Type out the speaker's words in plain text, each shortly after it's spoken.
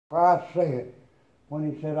Christ said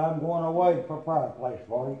when he said, I'm going away to prepare a place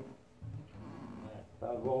for you. If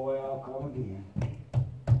I go away, I'll come again.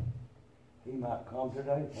 He might come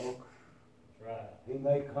today, folks. That's right. He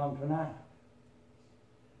may come tonight.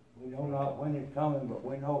 We know not when he's coming, but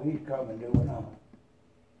we know he's coming, do we not?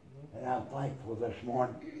 And I'm thankful this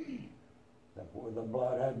morning that where the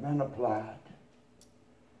blood has been applied,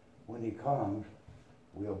 when he comes,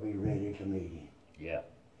 we'll be ready to meet him. Yeah.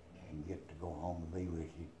 And get to go home and be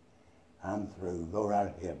with you. I'm through. Go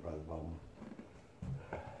right ahead, Brother Bowman.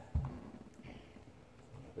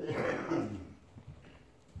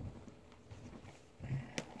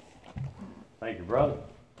 Thank you, brother.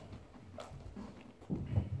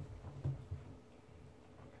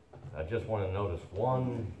 I just want to notice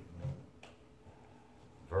one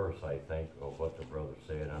verse, I think, of what the brother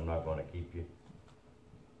said. I'm not going to keep you.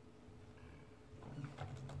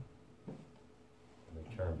 Let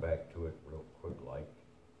me turn back to it real quick like.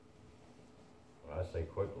 When I say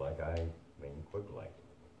quick like, I mean quick like.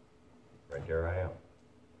 Right there I am.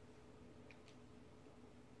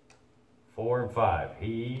 4 and 5.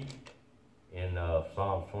 He, in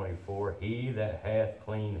Psalms 24, he that hath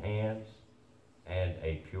clean hands and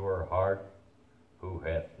a pure heart, who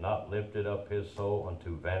hath not lifted up his soul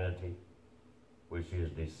unto vanity, which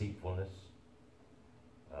is deceitfulness,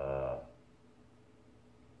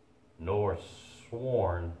 nor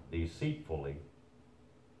sworn deceitfully,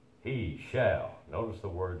 he shall, notice the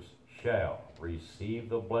words shall, receive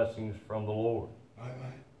the blessings from the Lord,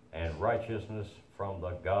 and righteousness from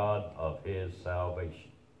the God of his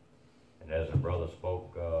salvation. And as the brother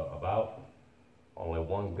spoke about, only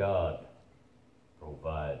one God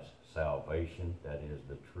provides salvation, that is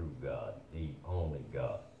the true God, the only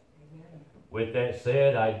God. Amen. With that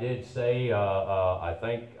said, I did say, I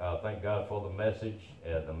thank God for the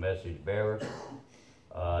message bearer.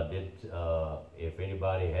 If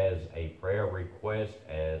anybody has a prayer request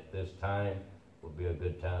at this time, would be a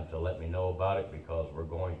good time to let me know about it, because we're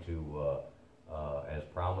going to, as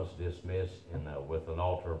promised, dismiss with an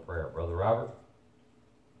altar of prayer. Brother Robert?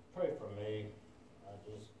 Pray for me. I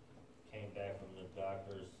just came back from the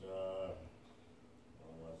doctor's,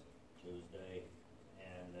 when was it, Tuesday,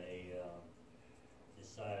 and they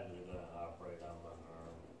decided they're going to operate on my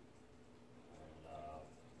arm. And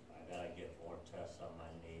I got to get more tests on my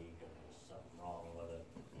knee, because there's something wrong with it.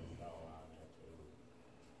 It fell on it too.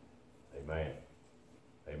 Amen.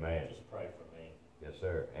 Amen. Just pray for me. Yes,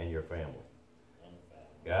 sir. And your family. And the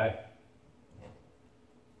family. Guy?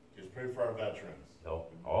 Just pray for our veterans. No,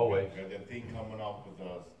 always. We got that thing coming up with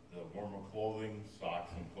the warmer clothing,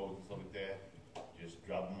 socks and clothes and stuff like that. Just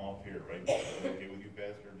drop them off here, right? Is that okay with you,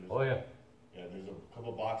 Pastor? Oh, yeah. Yeah, there's a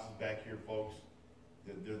couple boxes back here, folks.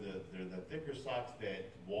 They're the thicker socks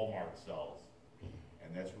that Walmart sells.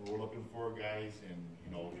 And that's what we're looking for, guys, and,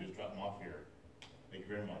 you know, just drop them off here. Thank you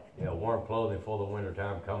very much. Yeah, warm clothing for the winter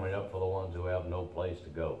time coming up for the ones who have no place to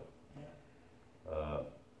go.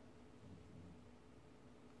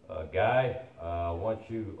 Guy, I want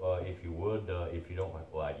you, if you would, if you don't,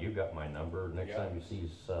 well, you got my number. Next time you see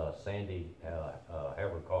Sandy, have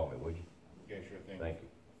her call me, would you? Yeah, sure thing. Thank you.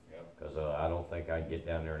 Yeah. Because I don't think I can get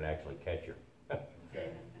down there and actually catch her.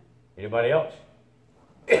 Okay. Anybody else?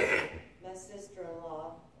 My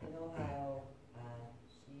sister-in-law in Ohio,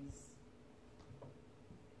 she's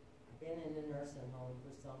been in a nursing home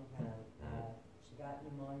for some time. She got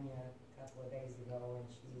pneumonia a couple of days ago, and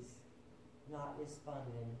she's not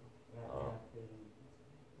responding right now to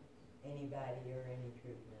anybody or any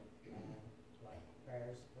treatment. Like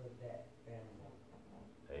prayers for that family.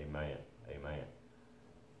 Amen. Amen.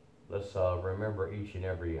 Let's remember each and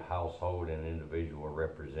every household and individual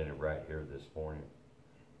represented right here this morning.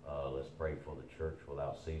 Let's pray for the church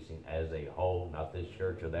without ceasing as a whole, not this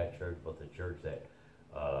church or that church, but the church that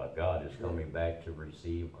God is coming back to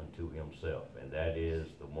receive unto himself. And that is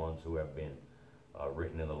the ones who have been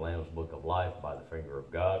written in the Lamb's Book of Life by the finger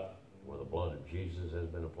of God, where the blood of Jesus has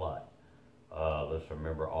been applied. Let's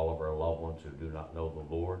remember all of our loved ones who do not know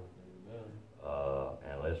the Lord.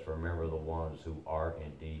 And let's remember the ones who are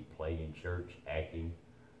indeed playing church, acting.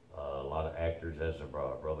 A lot of actors, as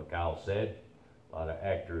Brother Kyle said, a lot of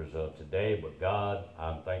actors today, but God,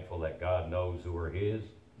 I'm thankful that God knows who are his,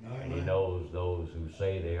 and he knows those who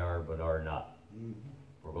say they are but are not.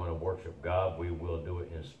 We're going to worship God. We will do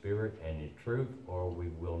it in spirit and in truth, or we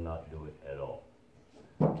will not do it at all.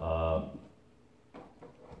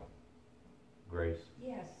 Grace?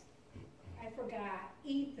 Yes, I forgot.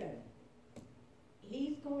 Ethan.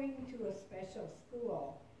 He's going to a special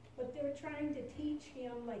school, but they're trying to teach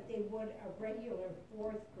him like they would a regular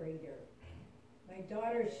fourth grader. My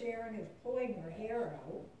daughter Sharon is pulling her hair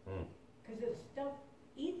out because it's stuff.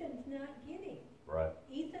 Ethan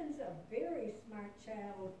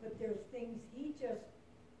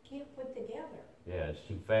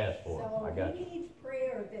fast for him. I So got he you. needs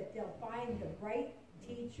prayer that they'll find the right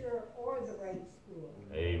teacher or the right school.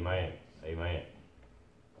 Amen. Amen.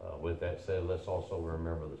 With that said, let's also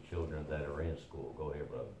remember the children that are in school. Go ahead,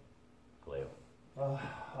 brother. Cliff.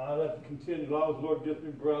 I'd like to continue. As long as the Lord gives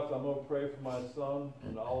me breath, I'm going to pray for my son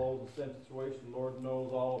and all the same situation. The Lord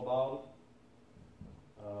knows all about it.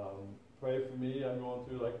 Pray for me. I'm going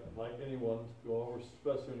through, like anyone, going over,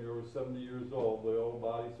 especially when you're over 70 years old, the old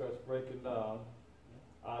body starts breaking down.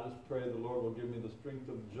 I just pray the Lord will give me the strength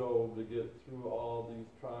of Job to get through all these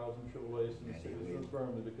trials and tribulations, sickness and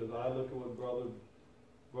infirmity, because I look at what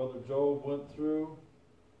Brother Job went through.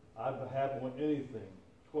 I haven't went anything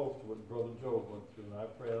close to what Brother Job went through, and I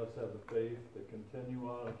pray us have the faith to continue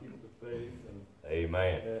on and keep the faith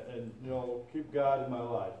Amen. and you know, keep God in my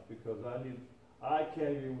life, because I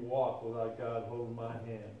can't even walk without God holding my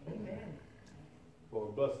hand. Amen. For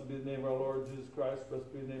blessed be the name of our Lord Jesus Christ,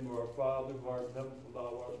 blessed be the name of our Father who art in heaven, for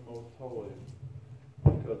thou art most holy.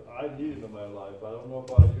 Because I need him in my life. I don't know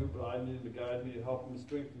about you, but I need to guide me, help me,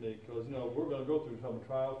 strengthen me. Because, you know, we're going to go through some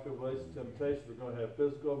trials, tribulations, temptations. We're going to have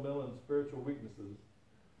physical, mental, and spiritual weaknesses.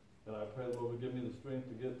 And I pray the Lord will give me the strength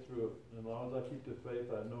to get through it. And as long as I keep the faith,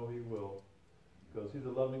 I know he will. Because he's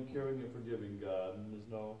a loving, caring, and forgiving God. And there's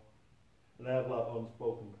no... And I have a lot of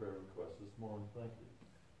unspoken prayer requests this morning. Thank you.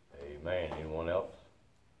 Amen. Anyone else?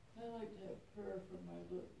 I'd like to have prayer for my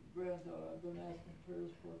granddaughter. I've been asking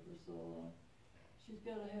prayers for so long. She's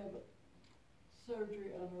got to have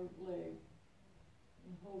surgery on her leg,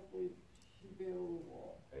 and hopefully she'll be able to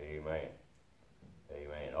walk. Amen.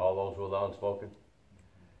 Amen. All those with unspoken?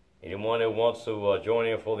 Anyone who wants to join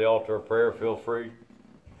in for the altar of prayer, feel free.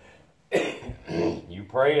 You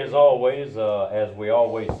pray as always, as we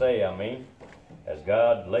always say, as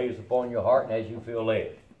God lays upon your heart and as you feel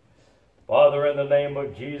led. Father, in the name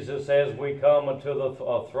of Jesus, as we come unto the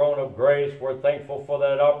throne of grace, we're thankful for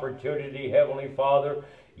that opportunity, Heavenly Father.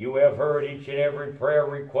 You have heard each and every prayer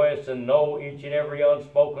request and know each and every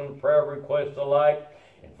unspoken prayer request alike.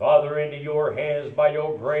 And Father, into your hands by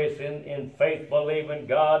your grace in faith believing,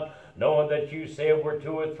 God, knowing that you said where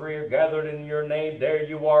two or three are gathered in your name, there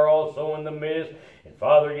you are also in the midst. And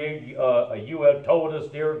Father, you have told us,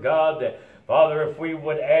 dear God, that Father, if we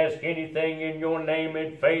would ask anything in your name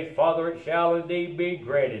in faith, Father, it shall indeed be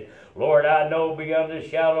granted. Lord, I know beyond the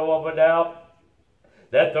shadow of a doubt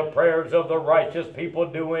that the prayers of the righteous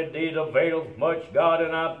people do indeed avail much, God,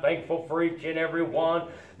 and I'm thankful for each and every one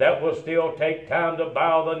that will still take time to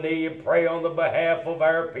bow the knee and pray on the behalf of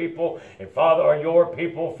our people, and Father, or your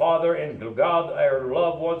people, Father, and God, our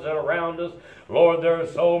loved ones that are around us. Lord, there are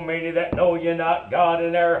so many that know you not, God,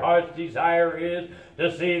 and our heart's desire is to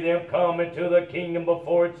see them come into the kingdom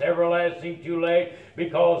before it's everlasting too late,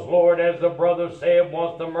 because, Lord, as the brother said,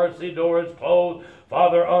 once the mercy door is closed,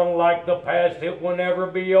 Father, unlike the past, it will never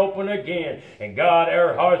be open again. And God,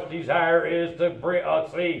 our heart's desire is to bring,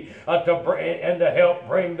 and to help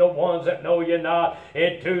bring the ones that know you not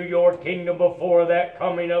into your kingdom before that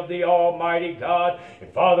coming of the Almighty God. And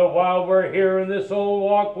Father, while we're here in this old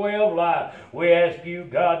walkway of life, we ask you,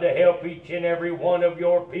 God, to help each and every one of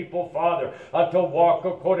your people, Father, to walk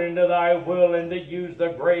according to thy will and to use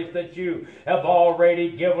the grace that you have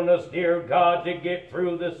already given us, dear God, to get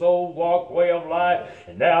through this old walkway of life.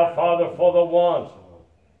 And now, Father, for the ones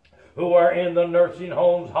who are in the nursing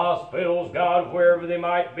homes, hospitals, God, wherever they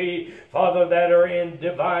might be, Father, that are in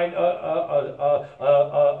divine,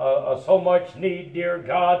 so much need, dear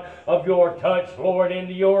God, of your touch, Lord,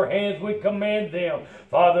 into your hands we commend them.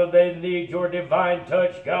 Father, they need your divine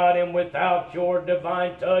touch, God, and without your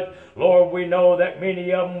divine touch, Lord, we know that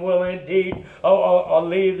many of them will indeed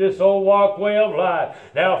leave this old walkway of life.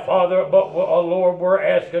 Now, Father, but Lord, we're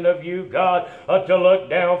asking of you, God, to look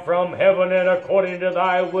down from heaven and according to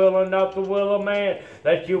thy will and not the will of man,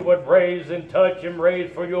 that you would raise and touch and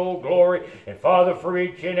raise for your glory. And Father, for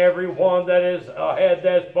each and every one that has had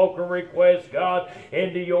that spoken request, God,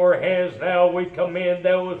 into your hands now we commend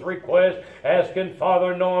those requests, asking,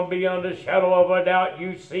 Father, knowing beyond a shadow of a doubt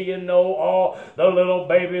you see and know all the little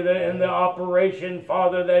baby that in the operation,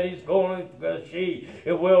 Father, that he's going,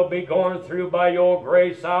 it will be going through by your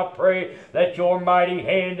grace. I pray that your mighty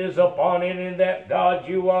hand is upon it, and that, God,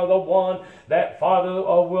 you are the one that, Father,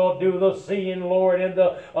 will do the seeing, Lord, and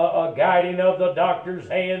the guiding of the doctor's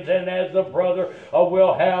hands, and as the brother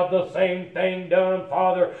will have the same thing done,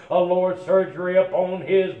 Father, Lord, surgery upon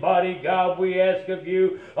his body. God, we ask of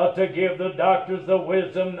you to give the doctors the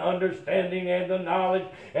wisdom, understanding, and the knowledge,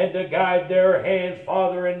 and to guide their hands,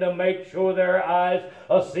 Father, and to make sure their eyes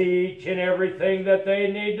see each and everything that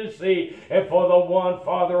they need to see. And for the one,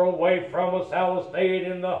 Father, away from us, stayed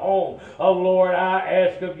in the home, Lord, I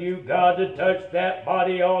ask of you, God, to touch that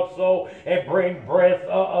body also and bring breath,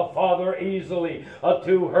 Father, easily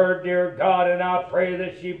to her, dear God. And I pray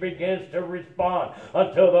that she begins to respond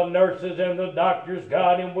unto the nurses and the doctors,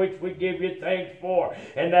 God, in which we give you thanks for.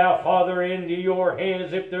 And now, Father, into your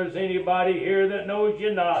hands, if there's anybody here that knows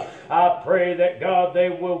you not, I pray that, God, they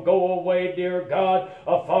will go away, dear God,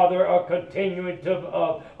 Father, continuing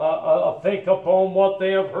to think upon what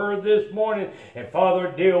they have heard this morning. And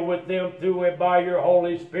Father, deal with them through and by your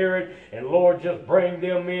Holy Spirit. And Lord, just bring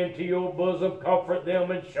them into your bosom, comfort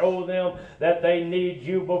them, and show them that they need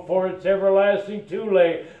you before it's everlasting too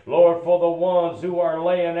late. Lord, for the ones who are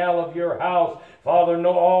laying out of your house, Father, no,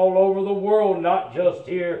 all over the world, not just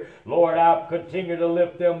here. Lord, I continue to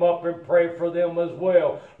lift them up and pray for them as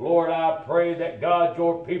well. Lord, I pray that, God,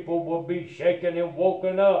 your people will be shaken and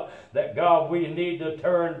woken up, that, God, we need to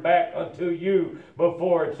turn back unto you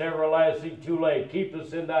before it's everlasting too late. Keep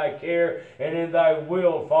us in thy care and in thy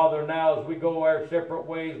will, Father, now as we go our separate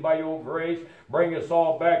ways by your grace. Bring us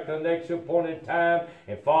all back to the next appointed time.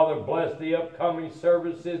 And Father, bless the upcoming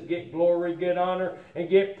services. Get glory, get honor, and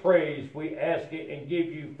get praise. We ask it and give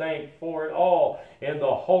you thanks for it all. In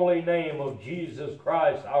the holy name of Jesus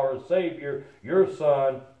Christ, our Savior, your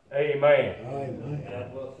Son. Amen. Amen.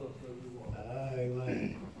 God bless us,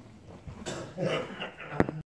 everyone. Amen.